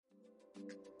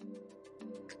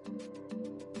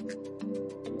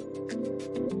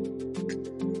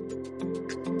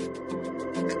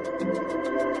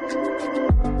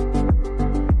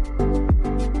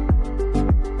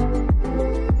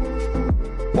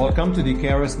Welcome to the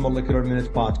Caris Molecular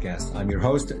Minute Podcast. I'm your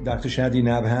host, Dr. Shadi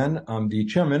Nabhan. I'm the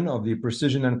chairman of the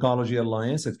Precision Oncology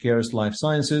Alliance at Caris Life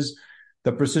Sciences.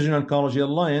 The Precision Oncology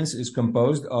Alliance is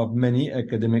composed of many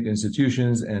academic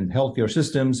institutions and healthcare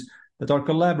systems that are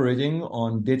collaborating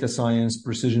on data science,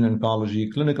 precision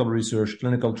oncology, clinical research,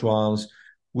 clinical trials,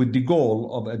 with the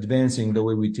goal of advancing the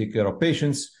way we take care of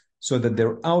patients so that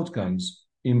their outcomes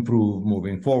improve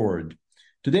moving forward.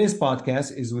 Today's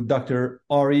podcast is with Dr.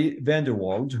 Ari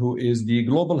VanderWalde, who is the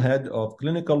Global Head of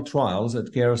Clinical Trials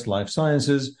at Caris Life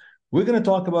Sciences. We're going to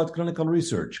talk about clinical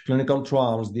research, clinical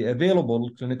trials, the available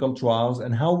clinical trials,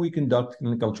 and how we conduct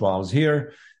clinical trials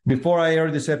here. Before I air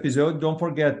this episode, don't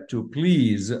forget to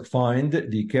please find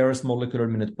the Caris Molecular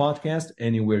Minute Podcast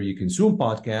anywhere you consume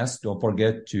podcasts. Don't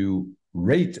forget to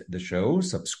rate the show,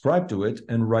 subscribe to it,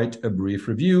 and write a brief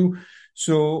review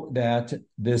so that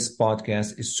this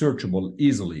podcast is searchable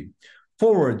easily.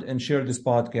 Forward and share this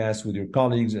podcast with your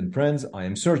colleagues and friends. I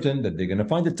am certain that they're going to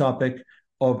find a topic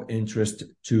of interest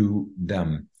to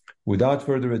them. Without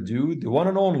further ado, the one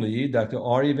and only Dr.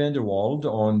 Ari VanderWalde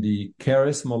on the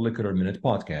Caris Molecular Minute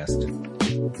Podcast.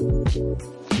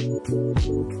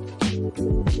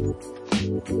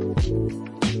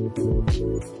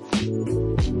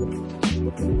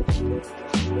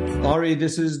 Ari,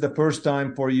 this is the first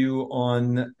time for you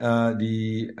on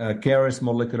the Caris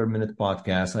Molecular Minute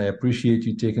Podcast. I appreciate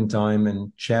you taking time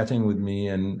and chatting with me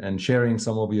and sharing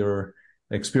some of your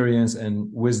experience and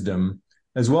wisdom,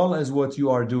 as well as what you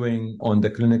are doing on the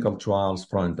clinical trials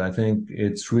front. I think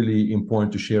it's really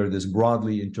important to share this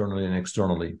broadly, internally and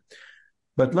externally.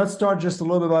 But let's start just a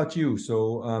little bit about you.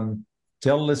 So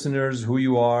tell listeners who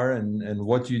you are and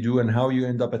what you do and how you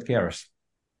end up at Caris.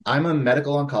 I'm a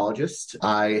medical oncologist.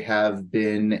 I have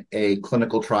been a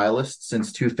clinical trialist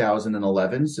since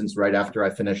 2011, since right after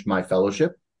I finished my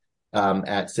fellowship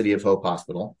at City of Hope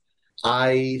Hospital.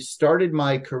 I started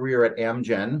my career at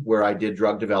Amgen, where I did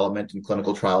drug development and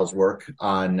clinical trials work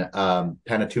on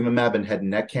panitumumab in head and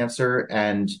neck cancer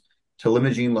and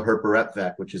telimagene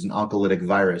laherparepvec, which is an oncolytic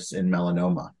virus in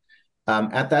melanoma.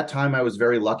 At that time, I was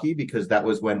very lucky because that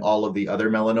was when all of the other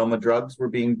melanoma drugs were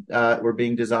being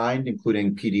designed,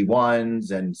 including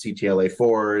PD-1s and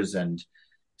CTLA-4s and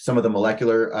some of the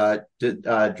molecular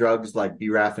drugs like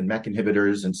BRAF and MEK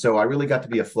inhibitors. And so I really got to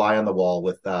be a fly on the wall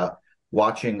with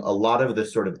watching a lot of the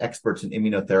sort of experts in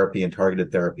immunotherapy and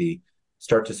targeted therapy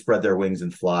start to spread their wings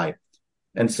and fly.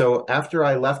 And so after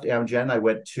I left Amgen, I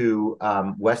went to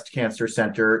West Cancer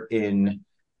Center in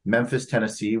Memphis,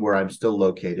 Tennessee, where I'm still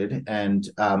located. And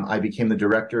I became the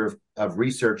director of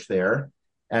research there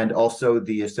and also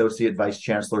the associate vice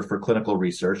chancellor for clinical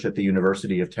research at the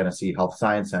University of Tennessee Health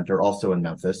Science Center, also in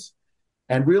Memphis.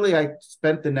 And really, I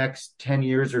spent the next 10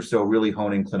 years or so really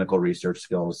honing clinical research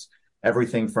skills,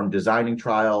 everything from designing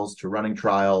trials to running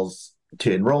trials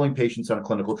to enrolling patients on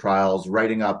clinical trials,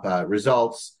 writing up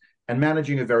results, and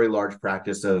managing a very large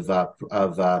practice of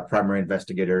primary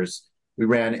investigators. We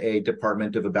ran a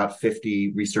department of about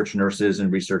 50 research nurses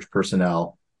and research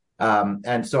personnel.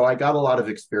 And so I got a lot of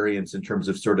experience in terms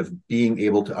of sort of being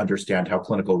able to understand how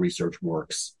clinical research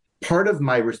works. Part of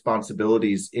my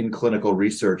responsibilities in clinical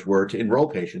research were to enroll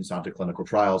patients onto clinical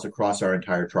trials across our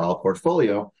entire trial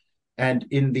portfolio. And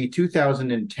in the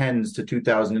 2010s to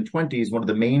 2020s, one of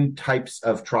the main types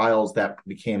of trials that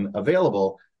became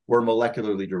available were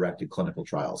molecularly directed clinical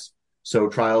trials. So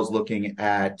trials looking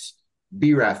at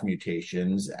BRAF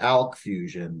mutations, ALK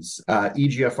fusions,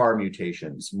 EGFR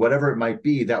mutations, whatever it might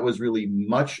be, that was really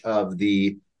much of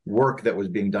the work that was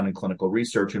being done in clinical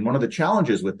research. And one of the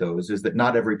challenges with those is that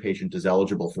not every patient is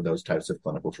eligible for those types of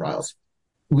clinical trials.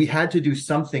 We had to do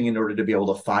something in order to be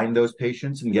able to find those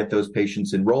patients and get those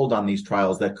patients enrolled on these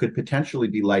trials that could potentially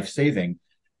be life-saving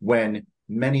when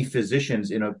many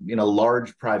physicians in a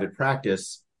large private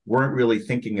practice weren't really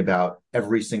thinking about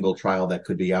every single trial that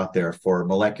could be out there for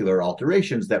molecular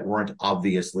alterations that weren't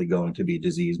obviously going to be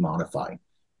disease modifying.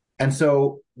 And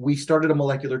so we started a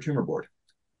molecular tumor board.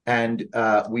 And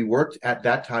we worked at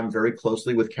that time very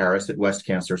closely with Caris at West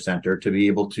Cancer Center to be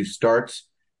able to start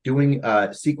doing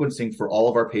sequencing for all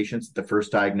of our patients at the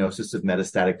first diagnosis of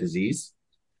metastatic disease.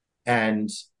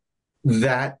 And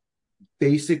that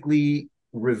basically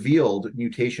revealed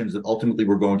mutations that ultimately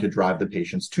were going to drive the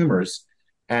patient's tumors.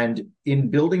 And in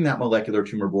building that molecular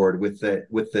tumor board with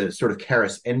the sort of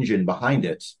Caris engine behind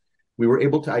it, we were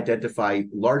able to identify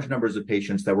large numbers of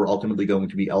patients that were ultimately going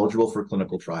to be eligible for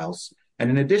clinical trials. And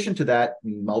in addition to that,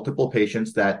 multiple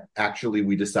patients that actually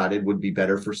we decided would be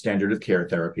better for standard of care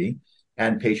therapy,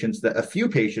 and a few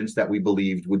patients that we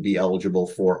believed would be eligible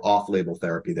for off-label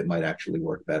therapy that might actually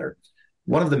work better.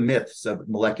 One of the myths of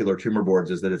molecular tumor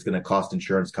boards is that it's going to cost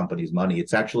insurance companies money.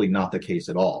 It's actually not the case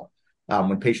at all.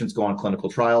 When patients go on clinical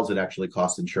trials, it actually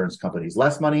costs insurance companies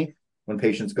less money. When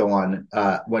patients go on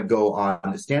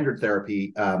standard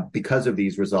therapy, because of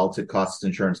these results, it costs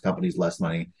insurance companies less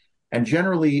money. And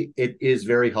generally, it is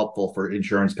very helpful for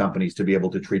insurance companies to be able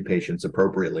to treat patients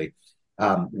appropriately,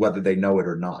 whether they know it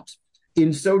or not.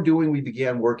 In so doing, we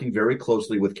began working very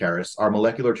closely with Caris. Our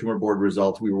molecular tumor board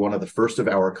results, we were one of the first of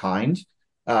our kind.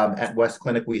 At West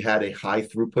Clinic, we had a high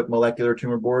throughput molecular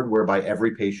tumor board whereby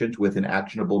every patient with an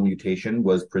actionable mutation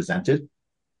was presented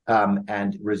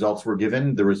and results were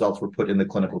given. The results were put in the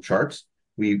clinical charts.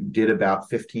 We did about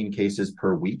 15 cases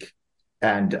per week.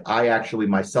 And I actually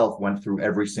myself went through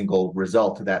every single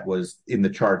result that was in the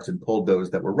charts and pulled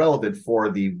those that were relevant for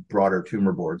the broader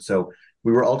tumor board. So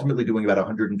we were ultimately doing about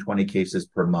 120 cases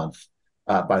per month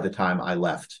by the time I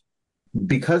left.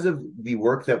 Because of the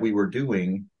work that we were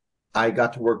doing, I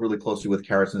got to work really closely with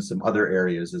Caris in some other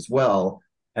areas as well.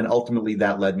 And ultimately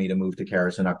that led me to move to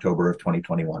Caris in October of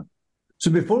 2021. So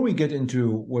before we get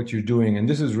into what you're doing, and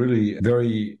this is really a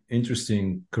very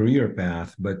interesting career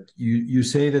path, but you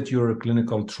say that you're a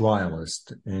clinical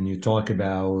trialist and you talk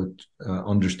about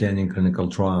understanding clinical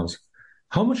trials.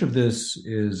 How much of this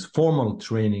is formal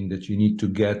training that you need to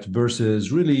get versus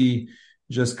really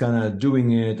just kind of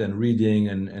doing it and reading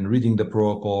and reading the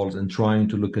protocols and trying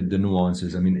to look at the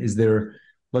nuances? I mean, is there,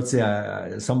 let's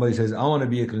say somebody says, I want to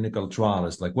be a clinical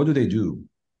trialist. Like, what do they do?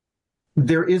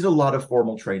 There is a lot of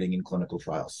formal training in clinical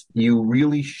trials. You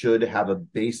really should have a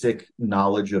basic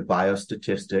knowledge of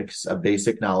biostatistics, a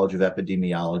basic knowledge of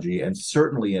epidemiology, and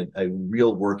certainly a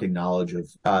real working knowledge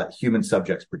of human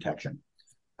subjects protection.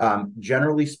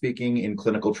 Generally speaking, in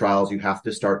clinical trials, you have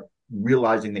to start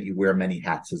realizing that you wear many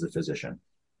hats as a physician.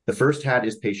 The first hat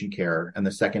is patient care, and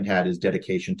the second hat is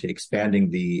dedication to expanding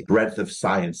the breadth of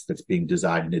science that's being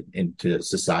designed into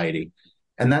society.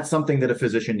 And that's something that a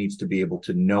physician needs to be able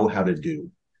to know how to do,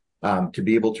 to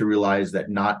be able to realize that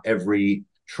not every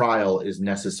trial is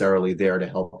necessarily there to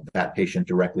help that patient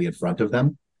directly in front of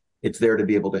them. It's there to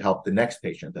be able to help the next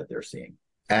patient that they're seeing,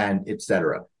 and et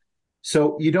cetera.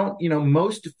 So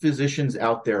most physicians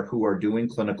out there who are doing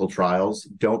clinical trials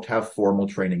don't have formal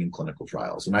training in clinical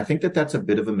trials. And I think that that's a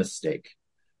bit of a mistake.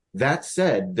 That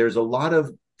said, there's a lot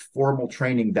of formal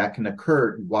training that can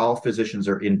occur while physicians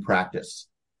are in practice.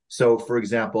 So, for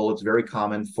example, it's very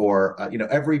common for,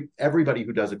 everybody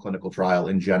who does a clinical trial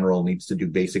in general needs to do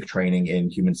basic training in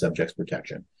human subjects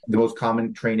protection. The most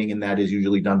common training in that is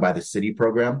usually done by the CITY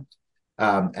program.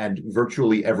 And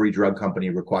virtually every drug company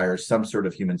requires some sort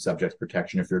of human subjects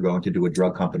protection if you're going to do a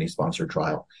drug company sponsored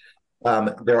trial.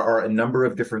 There are a number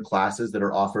of different classes that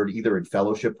are offered either in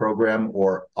fellowship program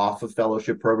or off of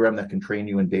fellowship program that can train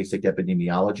you in basic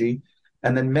epidemiology.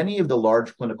 And then many of the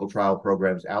large clinical trial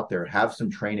programs out there have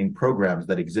some training programs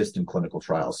that exist in clinical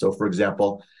trials. So, for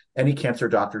example, any cancer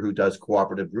doctor who does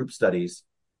cooperative group studies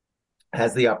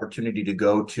has the opportunity to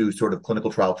go to sort of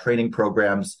clinical trial training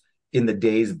programs in the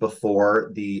days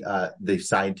before the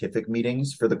scientific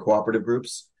meetings for the cooperative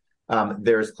groups.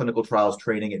 There's clinical trials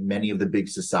training at many of the big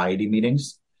society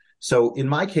meetings. So in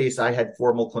my case, I had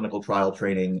formal clinical trial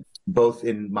training, both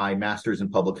in my master's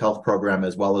in public health program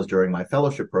as well as during my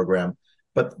fellowship program.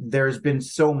 But there's been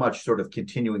so much sort of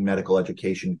continuing medical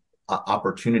education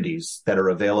opportunities that are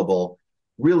available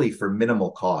really for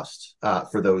minimal cost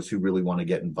for those who really want to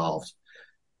get involved.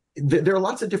 There are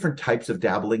lots of different types of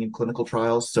dabbling in clinical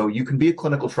trials. So you can be a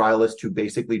clinical trialist who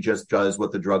basically just does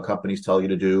what the drug companies tell you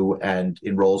to do and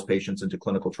enrolls patients into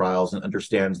clinical trials and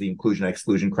understands the inclusion and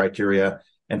exclusion criteria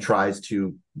and tries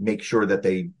to make sure that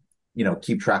they,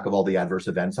 keep track of all the adverse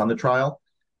events on the trial.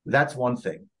 That's one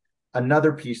thing.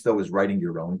 Another piece, though, is writing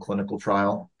your own clinical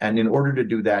trial. And in order to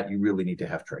do that, you really need to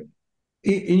have training.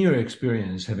 In your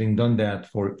experience, having done that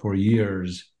for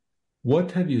years,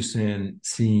 what have you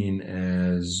seen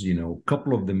as, a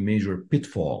couple of the major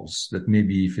pitfalls that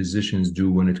maybe physicians do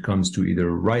when it comes to either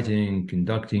writing,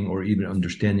 conducting, or even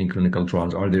understanding clinical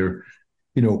trials? Are there,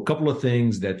 a couple of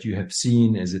things that you have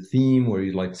seen as a theme where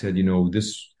you said,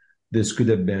 this could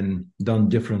have been done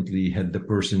differently had the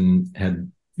person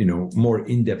had, more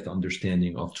in-depth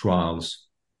understanding of trials?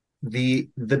 The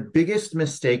biggest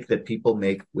mistake that people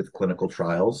make with clinical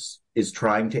trials is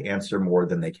trying to answer more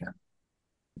than they can.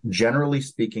 Generally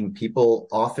speaking, people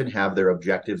often have their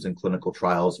objectives in clinical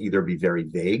trials either be very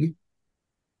vague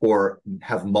or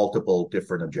have multiple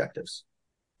different objectives.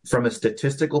 From a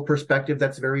statistical perspective,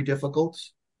 that's very difficult.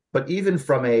 But even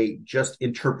from a just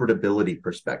interpretability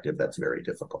perspective, that's very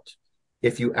difficult.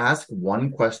 If you ask one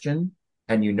question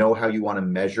and you know how you want to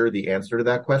measure the answer to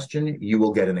that question, you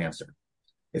will get an answer.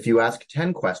 If you ask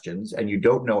 10 questions and you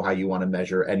don't know how you want to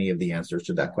measure any of the answers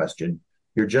to that question,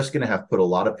 you're just going to have put a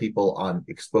lot of people on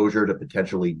exposure to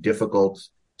potentially difficult,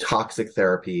 toxic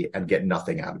therapy and get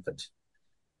nothing out of it.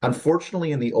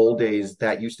 Unfortunately, in the old days,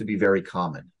 that used to be very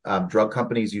common. Drug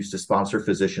companies used to sponsor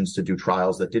physicians to do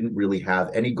trials that didn't really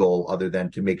have any goal other than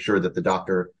to make sure that the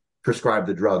doctor prescribed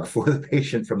the drug for the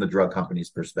patient from the drug company's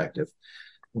perspective.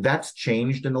 That's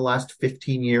changed in the last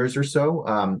 15 years or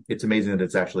so. It's amazing that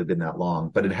it's actually been that long,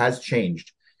 but it has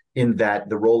changed in that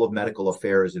the role of medical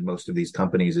affairs in most of these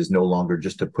companies is no longer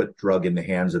just to put drug in the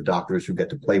hands of doctors who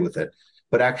get to play with it,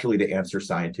 but actually to answer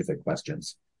scientific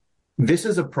questions. This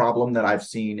is a problem that I've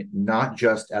seen not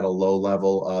just at a low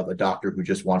level of a doctor who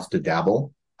just wants to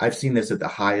dabble. I've seen this at the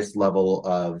highest level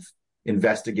of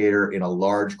investigator in a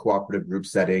large cooperative group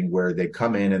setting where they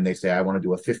come in and they say, I want to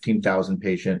do a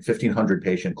 1,500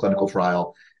 patient clinical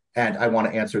trial, and I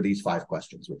want to answer these 5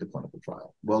 questions with the clinical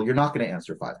trial. Well, you're not going to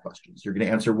answer 5 questions. You're going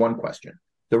to answer 1 question.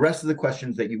 The rest of the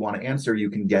questions that you want to answer, you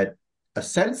can get a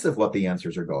sense of what the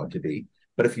answers are going to be.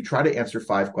 But if you try to answer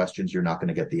 5 questions, you're not going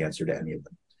to get the answer to any of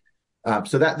them.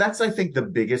 So that's, I think, the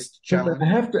biggest challenge.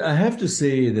 I have to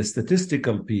say the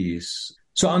statistical piece.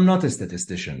 So I'm not a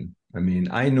statistician. I mean,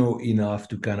 I know enough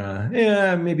to kind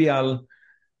of, maybe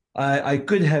I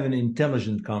could have an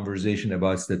intelligent conversation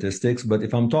about statistics, but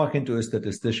if I'm talking to a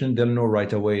statistician, they'll know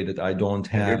right away that I don't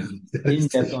have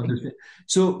in-depth understanding.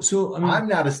 So I mean, I'm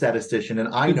not a statistician,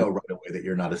 and I know right away that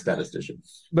you're not a statistician.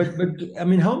 But I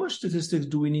mean, how much statistics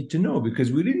do we need to know? Because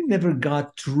we really never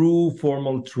got true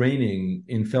formal training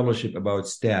in fellowship about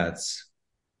stats.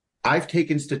 I've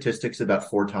taken statistics about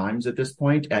 4 times at this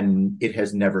point, and it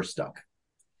has never stuck.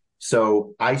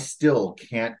 So I still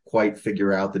can't quite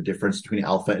figure out the difference between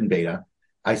alpha and beta.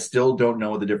 I still don't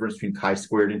know the difference between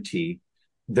chi-squared and t.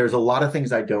 There's a lot of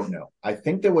things I don't know. I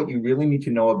think that what you really need to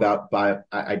know about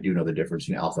I do know the difference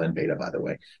between alpha and beta, by the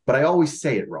way, but I always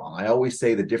say it wrong. I always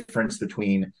say the difference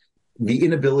between the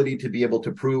inability to be able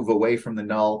to prove away from the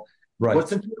null. Right.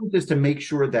 What's important is to make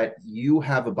sure that you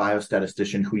have a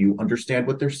biostatistician who you understand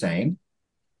what they're saying,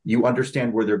 you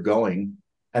understand where they're going,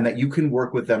 and that you can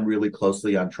work with them really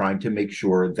closely on trying to make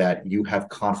sure that you have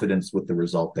confidence with the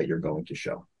result that you're going to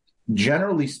show.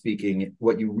 Generally speaking,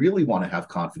 what you really want to have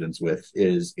confidence with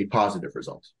is a positive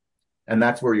result. And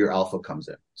that's where your alpha comes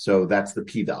in. So that's the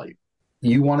p-value.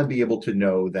 You want to be able to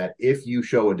know that if you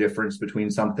show a difference between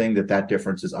something, that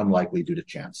difference is unlikely due to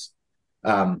chance.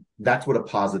 That's what a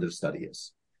positive study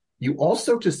is. You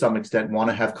also, to some extent, want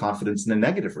to have confidence in a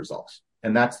negative result.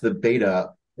 And that's the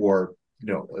beta, or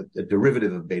a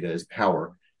derivative of beta is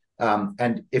power.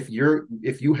 And if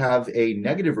you have a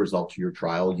negative result to your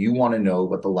trial, you want to know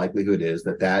what the likelihood is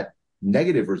that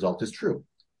negative result is true.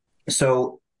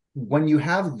 So when you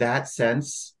have that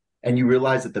sense and you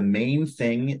realize that the main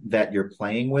thing that you're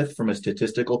playing with from a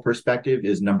statistical perspective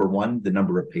is, number 1, the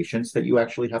number of patients that you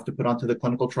actually have to put onto the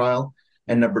clinical trial,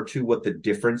 and number 2, what the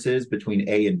difference is between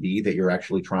A and B that you're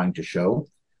actually trying to show,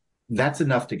 that's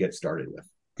enough to get started with.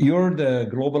 You're the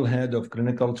global head of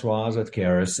clinical trials at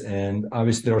Caris, and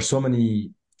obviously there are so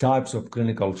many types of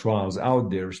clinical trials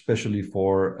out there, especially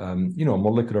for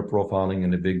molecular profiling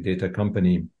in a big data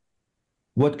company.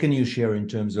 What can you share in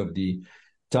terms of the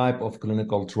type of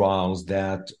clinical trials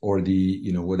that, or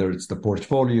the, whether it's the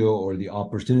portfolio or the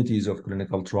opportunities of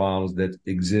clinical trials that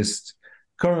exist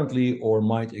currently or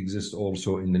might exist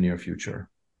also in the near future?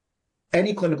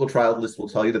 Any clinical trial list will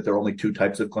tell you that there are only 2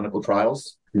 types of clinical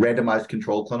trials: randomized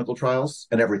controlled clinical trials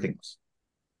and everything else.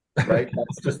 Right?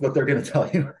 That's just what they're going to tell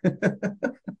you.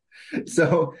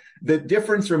 So the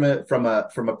difference from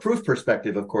a proof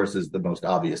perspective, of course, is the most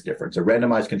obvious difference. A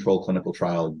randomized controlled clinical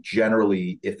trial,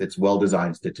 generally, if it's well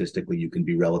designed statistically, you can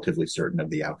be relatively certain of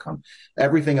the outcome.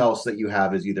 Everything else that you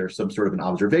have is either some sort of an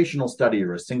observational study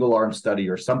or a single arm study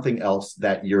or something else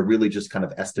that you're really just kind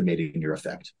of estimating your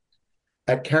effect.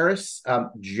 At Caris,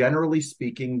 generally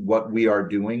speaking, what we are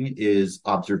doing is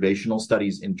observational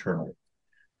studies internally.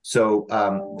 So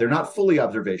they're not fully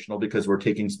observational because we're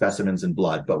taking specimens and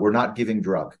blood, but we're not giving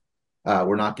drug.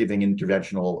 We're not giving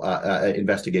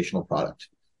investigational product.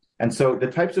 And so the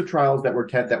types of trials that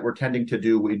we're tending to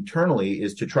do internally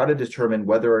is to try to determine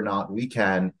whether or not we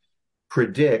can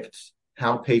predict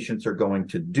how patients are going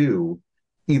to do,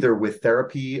 either with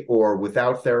therapy or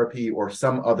without therapy or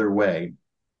some other way,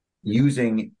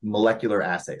 using molecular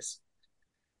assays.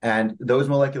 And those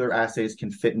molecular assays can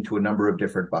fit into a number of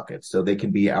different buckets. So they can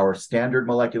be our standard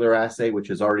molecular assay, which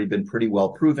has already been pretty well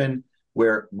proven,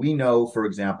 where we know, for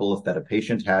example, if that a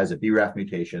patient has a BRAF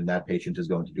mutation, that patient is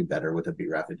going to do better with a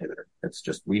BRAF inhibitor. It's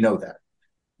just, we know that.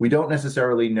 We don't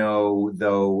necessarily know,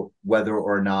 though, whether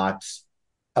or not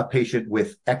a patient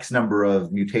with X number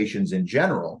of mutations in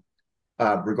general,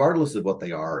 regardless of what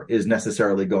they are, is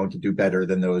necessarily going to do better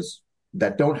than those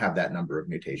that don't have that number of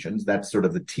mutations. That's sort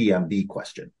of the TMB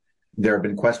question. There have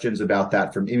been questions about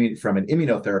that from an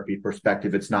immunotherapy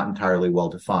perspective. It's not entirely well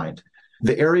defined.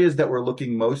 The areas that we're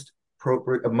looking most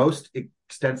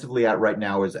extensively at right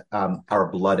now is our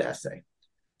blood assay.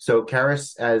 So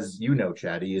Caris, as you know,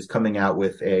 Chaddy, is coming out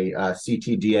with a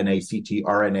ctDNA,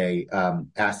 ctRNA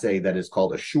assay that is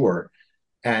called Assure.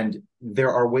 And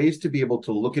there are ways to be able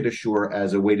to look at Assure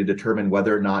as a way to determine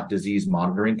whether or not disease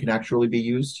monitoring can actually be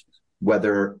used,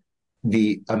 whether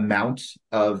the amount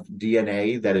of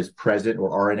DNA that is present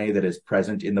or RNA that is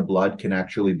present in the blood can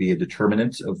actually be a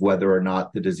determinant of whether or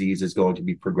not the disease is going to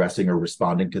be progressing or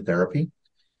responding to therapy.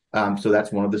 So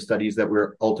that's one of the studies that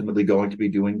we're ultimately going to be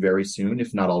doing very soon,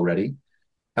 if not already.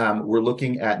 We're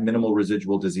looking at minimal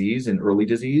residual disease and early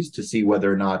disease to see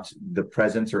whether or not the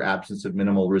presence or absence of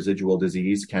minimal residual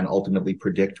disease can ultimately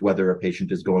predict whether a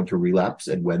patient is going to relapse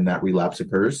and when that relapse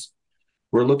occurs.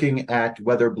 We're looking at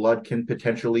whether blood can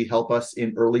potentially help us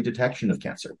in early detection of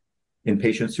cancer. In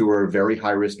patients who are very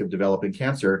high risk of developing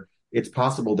cancer, it's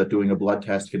possible that doing a blood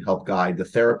test can help guide the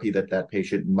therapy that that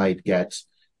patient might get,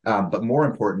 but more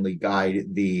importantly,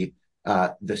 guide the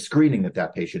screening that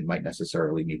that patient might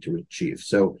necessarily need to achieve.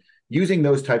 So using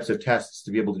those types of tests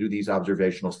to be able to do these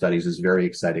observational studies is very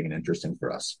exciting and interesting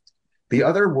for us. The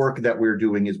other work that we're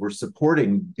doing is we're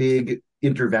supporting big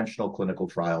interventional clinical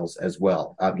trials as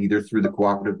well, either through the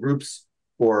cooperative groups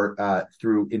or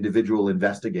through individual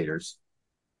investigators,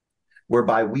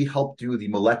 whereby we help do the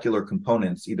molecular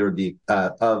components, either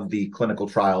of the clinical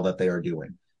trial that they are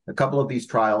doing. A couple of these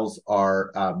trials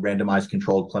are randomized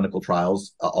controlled clinical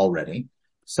trials already.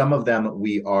 Some of them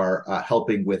we are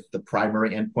helping with the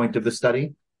primary endpoint of the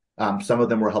study. Some of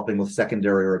them we're helping with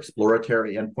secondary or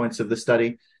exploratory endpoints of the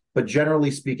study. But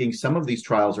generally speaking, some of these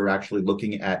trials are actually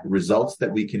looking at results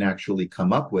that we can actually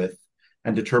come up with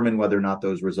and determine whether or not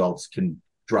those results can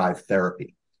drive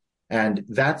therapy. And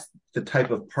that's the type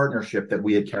of partnership that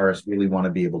we at Caris really want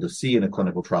to be able to see in a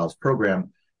clinical trials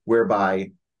program,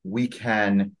 whereby we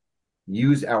can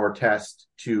use our test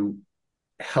to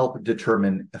help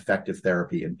determine effective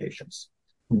therapy in patients.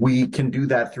 We can do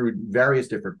that through various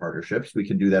different partnerships. We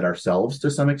can do that ourselves to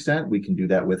some extent. We can do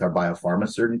that with our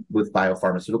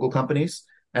biopharmaceutical companies,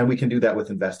 and we can do that with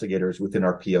investigators within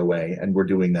our POA, and we're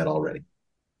doing that already.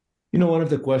 You know, one of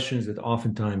the questions that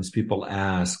oftentimes people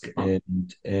ask,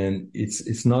 and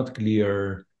it's not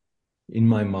clear in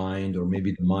my mind or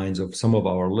maybe the minds of some of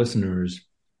our listeners,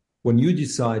 when you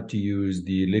decide to use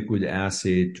the liquid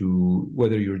assay to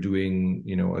whether you're doing,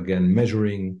 again,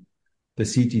 measuring the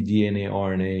ctDNA,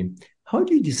 RNA, how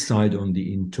do you decide on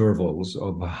the intervals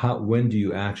of when do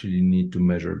you actually need to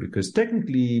measure? Because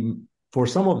technically, for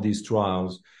some of these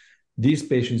trials, these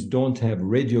patients don't have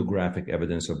radiographic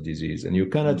evidence of disease, and you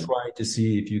kind of try to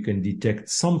see if you can detect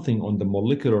something on the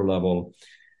molecular level.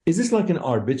 Is this like an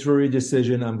arbitrary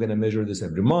decision? I'm going to measure this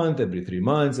every month, every 3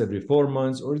 months, every 4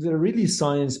 months, or is there really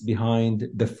science behind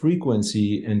the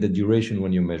frequency and the duration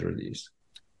when you measure these?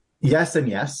 Yes and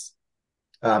yes.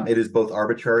 It is both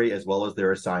arbitrary as well as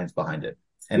there is science behind it.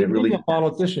 And You're being a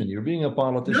politician. You're being a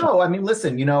politician. No, I mean,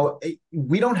 listen,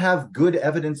 we don't have good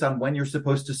evidence on when you're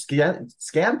supposed to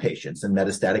scan patients in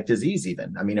metastatic disease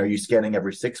even. I mean, are you scanning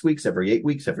every 6 weeks, every 8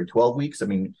 weeks, every 12 weeks? I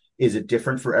mean, is it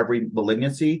different for every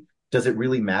malignancy? Does it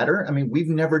really matter? I mean, we've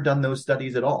never done those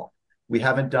studies at all. We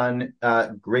haven't done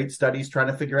great studies trying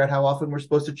to figure out how often we're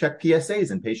supposed to check PSAs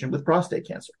in patients with prostate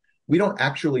cancer. We don't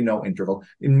actually know interval.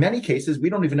 In many cases, we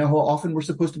don't even know how often we're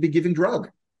supposed to be giving drug.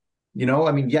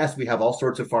 I mean, yes, we have all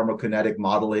sorts of pharmacokinetic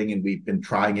modeling and we've been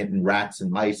trying it in rats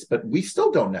and mice, but we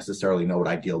still don't necessarily know what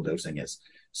ideal dosing is.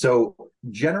 So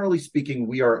generally speaking,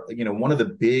 we are, one of the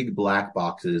big black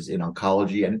boxes in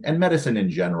oncology and medicine in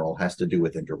general has to do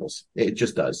with intervals. It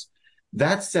just does.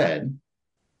 That said,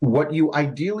 what you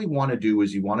ideally want to do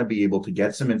is you want to be able to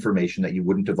get some information that you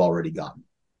wouldn't have already gotten.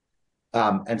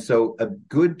 And so a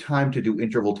good time to do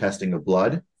interval testing of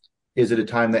blood is at a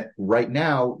time that right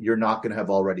now you're not going to have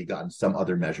already gotten some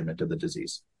other measurement of the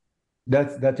disease.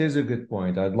 That is a good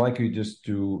point. I'd like you just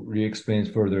to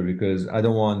re-explain further because I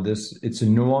don't want this. It's a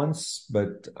nuance,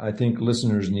 but I think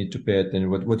listeners need to pay attention.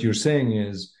 What you're saying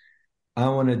is I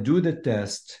want to do the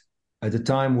test at a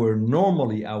time where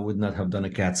normally I would not have done a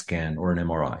CAT scan or an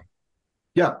MRI.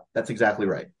 Yeah, that's exactly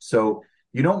right. So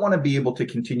you don't want to be able to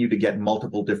continue to get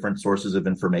multiple different sources of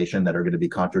information that are going to be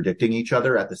contradicting each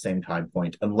other at the same time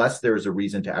point, unless there's a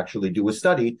reason to actually do a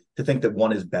study to think that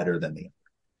one is better than the other.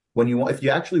 If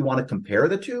you actually want to compare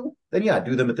the two, then yeah,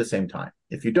 do them at the same time.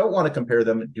 If you don't want to compare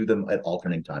them, do them at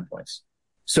alternating time points.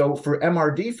 So for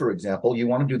MRD, for example, you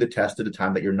want to do the test at a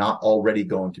time that you're not already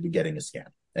going to be getting a scan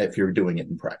if you're doing it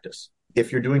in practice.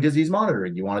 If you're doing disease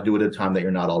monitoring, you want to do it at a time that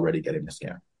you're not already getting a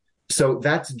scan. So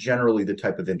that's generally the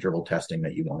type of interval testing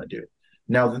that you want to do.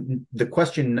 Now, the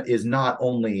question is not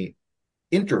only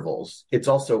intervals, it's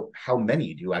also how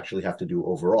many do you actually have to do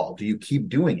overall? Do you keep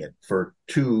doing it for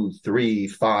 2, 3,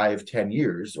 5, 10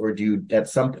 years? Or do you at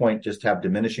some point just have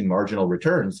diminishing marginal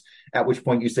returns, at which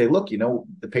point you say, look,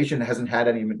 the patient hasn't had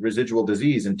any residual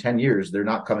disease in 10 years, they're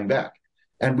not coming back.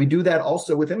 And we do that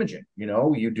also with imaging.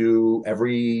 You do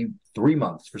every 3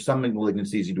 months for some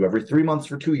malignancies, you do every 3 months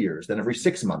for 2 years, then every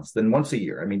 6 months, then once a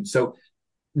year. So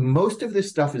most of this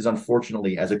stuff is,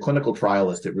 unfortunately, as a clinical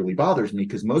trialist, it really bothers me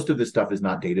because most of this stuff is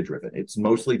not data driven. It's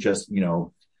mostly just,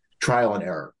 trial and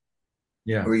error.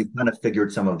 Yeah. Where you've kind of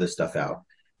figured some of this stuff out.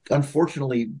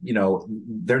 Unfortunately,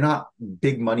 they're not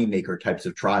big money maker types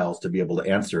of trials to be able to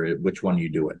answer it, which one you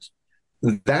do it.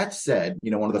 That said,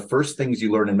 one of the first things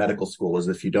you learn in medical school is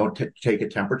if you don't take a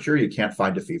temperature, you can't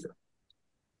find a fever.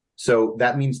 So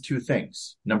that means 2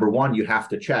 things. Number 1, you have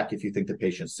to check if you think the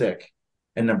patient's sick.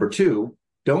 And number 2,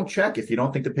 don't check if you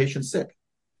don't think the patient's sick,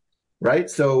 right?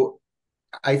 So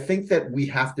I think that we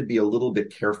have to be a little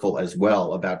bit careful as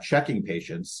well about checking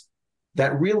patients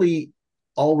that really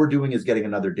all we're doing is getting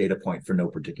another data point for no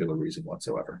particular reason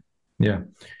whatsoever. Yeah.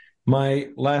 My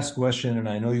last question, and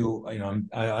I know I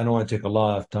don't want to take a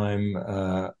lot of time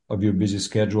of your busy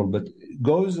schedule, but it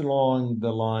goes along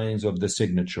the lines of the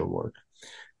signature work.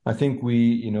 I think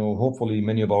hopefully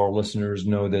many of our listeners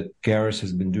know that Caris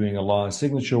has been doing a lot of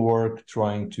signature work,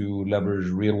 trying to leverage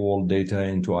real-world data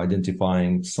into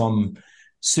identifying some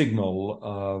signal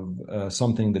of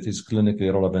something that is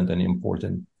clinically relevant and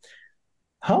important.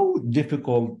 How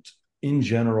difficult, in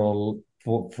general,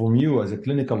 from you as a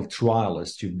clinical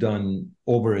trialist, you've done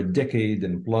over a decade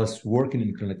and plus working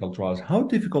in clinical trials, how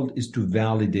difficult is to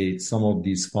validate some of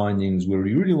these findings where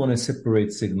you really want to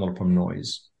separate signal from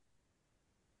noise?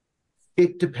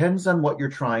 It depends on what you're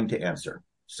trying to answer.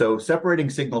 So separating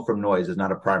signal from noise is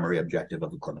not a primary objective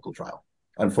of a clinical trial.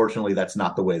 Unfortunately, that's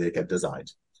not the way they get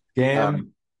designed. If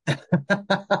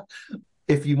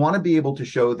you want to be able to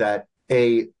show that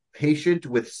a patient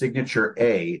with signature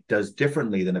A does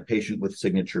differently than a patient with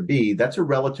signature B, that's a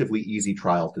relatively easy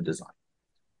trial to design.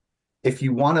 If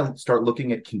you want to start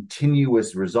looking at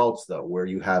continuous results, though, where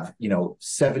you have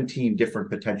 17 different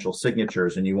potential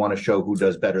signatures and you want to show who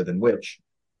does better than which,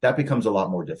 that becomes a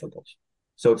lot more difficult.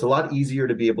 So it's a lot easier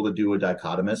to be able to do a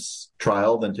dichotomous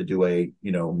trial than to do a,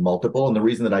 multiple. And the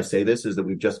reason that I say this is that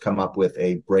we've just come up with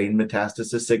a brain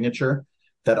metastasis signature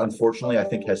that unfortunately I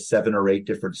think has 7 or 8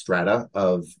 different strata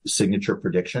of signature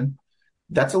prediction.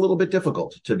 That's a little bit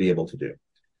difficult to be able to do.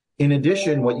 In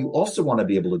addition, what you also want to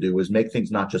be able to do is make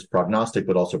things not just prognostic,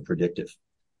 but also predictive.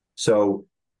 So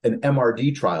an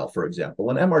MRD trial, for example,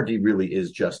 an MRD really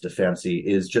is just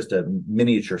a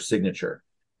miniature signature.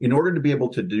 In order to be able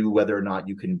to do whether or not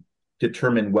you can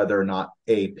determine whether or not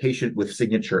a patient with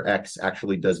signature X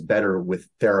actually does better with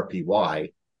therapy Y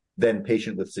than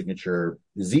patient with signature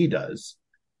Z does,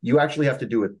 you actually have to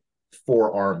do a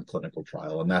 4-arm clinical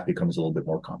trial, and that becomes a little bit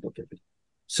more complicated.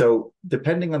 So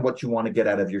depending on what you want to get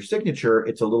out of your signature,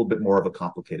 it's a little bit more of a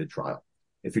complicated trial.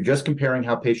 If you're just comparing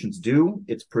how patients do,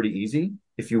 it's pretty easy.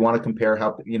 If you want to compare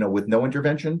how, with no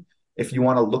intervention, if you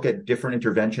want to look at different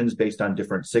interventions based on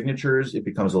different signatures, it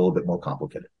becomes a little bit more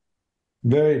complicated.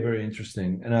 Very, very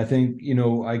interesting. And I think,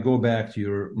 I go back to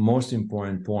your most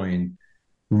important point.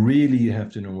 Really, you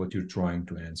have to know what you're trying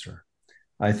to answer.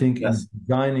 I think yes. In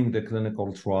designing the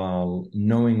clinical trial,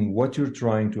 knowing what you're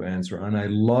trying to answer, and I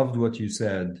loved what you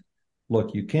said,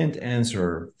 look, you can't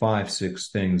answer 5, 6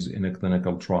 things in a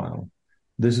clinical trial.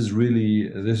 This is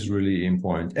really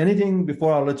important. Anything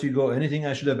before I let you go, anything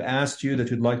I should have asked you that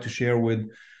you'd like to share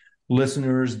with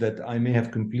listeners that I may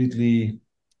have completely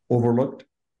overlooked?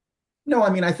 No,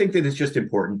 I think that it's just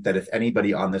important that if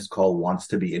anybody on this call wants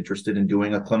to be interested in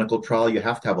doing a clinical trial, you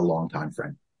have to have a long time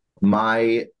frame.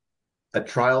 A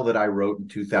trial that I wrote in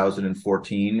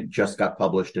 2014 just got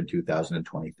published in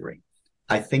 2023.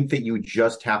 I think that you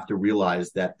just have to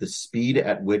realize that the speed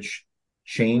at which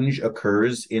change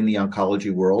occurs in the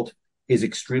oncology world is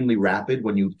extremely rapid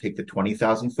when you take the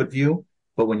 20,000-foot view,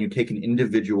 but when you take an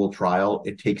individual trial,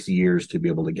 it takes years to be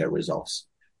able to get results.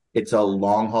 It's a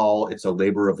long haul, it's a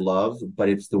labor of love, but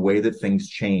it's the way that things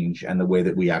change and the way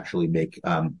that we actually make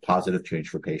positive change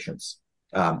for patients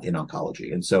in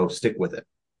oncology. And so stick with it.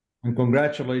 And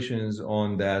congratulations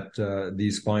on that,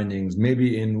 these findings.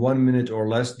 Maybe in 1 minute or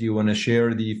less, do you want to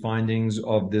share the findings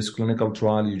of this clinical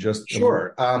trial you just...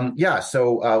 Sure.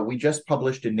 So we just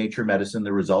published in Nature Medicine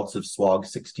the results of SWOG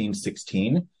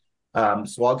 1616.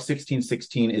 SWOG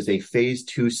 1616 is a phase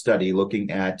 2 study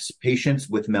looking at patients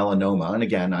with melanoma. And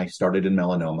again, I started in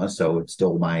melanoma, so it's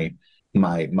still my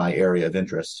area of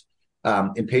interest.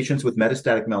 In patients with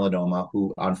metastatic melanoma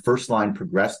who on first line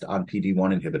progressed on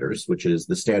PD-1 inhibitors, which is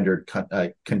the standard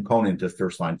component of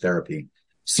first line therapy,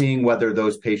 seeing whether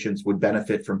those patients would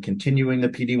benefit from continuing the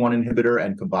PD-1 inhibitor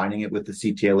and combining it with the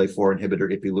CTLA-4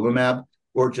 inhibitor ipilimumab,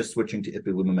 or just switching to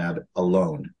ipilimumab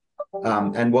alone.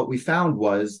 And what we found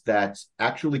was that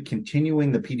actually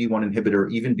continuing the PD-1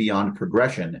 inhibitor even beyond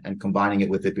progression and combining it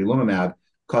with ipilimumab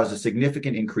caused a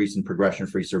significant increase in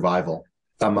progression-free survival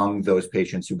among those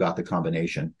patients who got the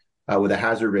combination, with a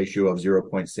hazard ratio of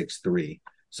 0.63.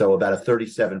 So about a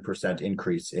 37%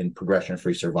 increase in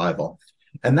progression-free survival.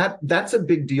 And that's a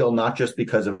big deal, not just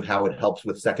because of how it helps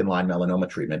with second-line melanoma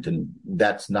treatment, and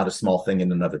that's not a small thing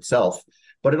in and of itself,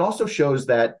 but it also shows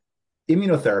that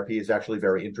immunotherapy is actually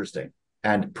very interesting,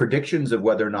 and predictions of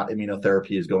whether or not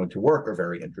immunotherapy is going to work are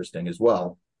very interesting as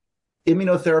well.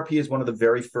 Immunotherapy is one of the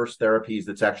very first therapies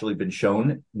that's actually been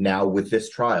shown now with this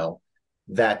trial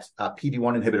that a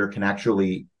PD-1 inhibitor can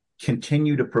actually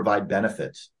continue to provide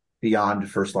benefits beyond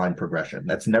first-line progression.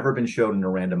 That's never been shown in a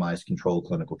randomized controlled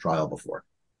clinical trial before.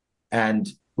 And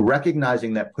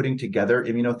recognizing that putting together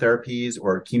immunotherapies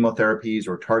or chemotherapies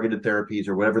or targeted therapies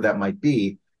or whatever that might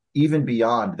be, even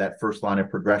beyond that first line of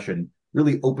progression,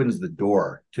 really opens the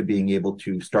door to being able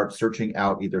to start searching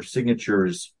out either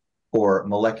signatures or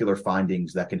molecular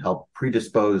findings that can help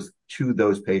predispose to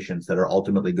those patients that are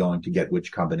ultimately going to get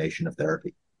which combination of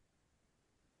therapy.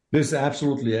 This is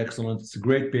absolutely excellent. It's a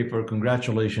great paper.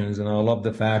 Congratulations. And I love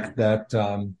the fact that,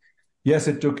 yes,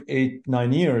 it took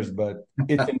 8-9 years, but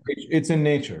it's in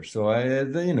Nature. So,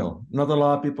 not a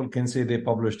lot of people can say they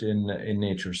published in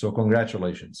Nature. So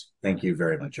congratulations. Thank you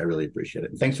very much. I really appreciate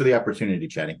it. Thanks for the opportunity,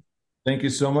 Chetty. Thank you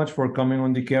so much for coming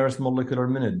on the Caris Molecular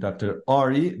Minute, Dr.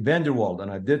 Ari VanderWalde.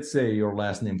 And I did say your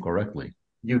last name correctly.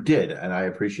 You did, and I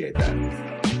appreciate that.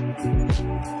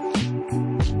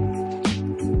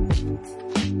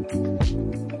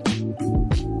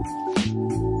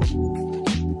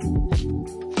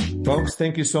 Folks,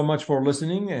 thank you so much for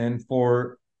listening and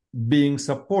for being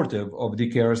supportive of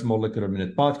the Caris Molecular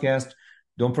Minute podcast.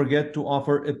 Don't forget to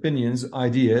offer opinions,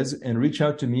 ideas, and reach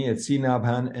out to me at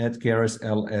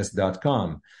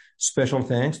cnabhan@carisls.com. Special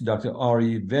thanks to Dr.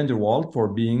 Ari VanderWalde for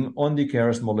being on the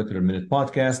Caris Molecular Minute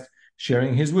podcast,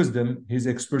 sharing his wisdom, his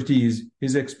expertise,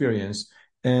 his experience,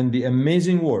 and the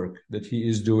amazing work that he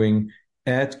is doing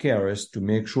at Caris to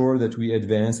make sure that we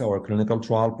advance our clinical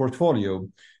trial portfolio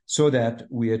so that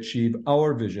we achieve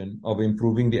our vision of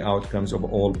improving the outcomes of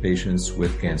all patients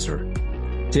with cancer.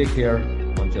 Take care.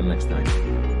 Until next time.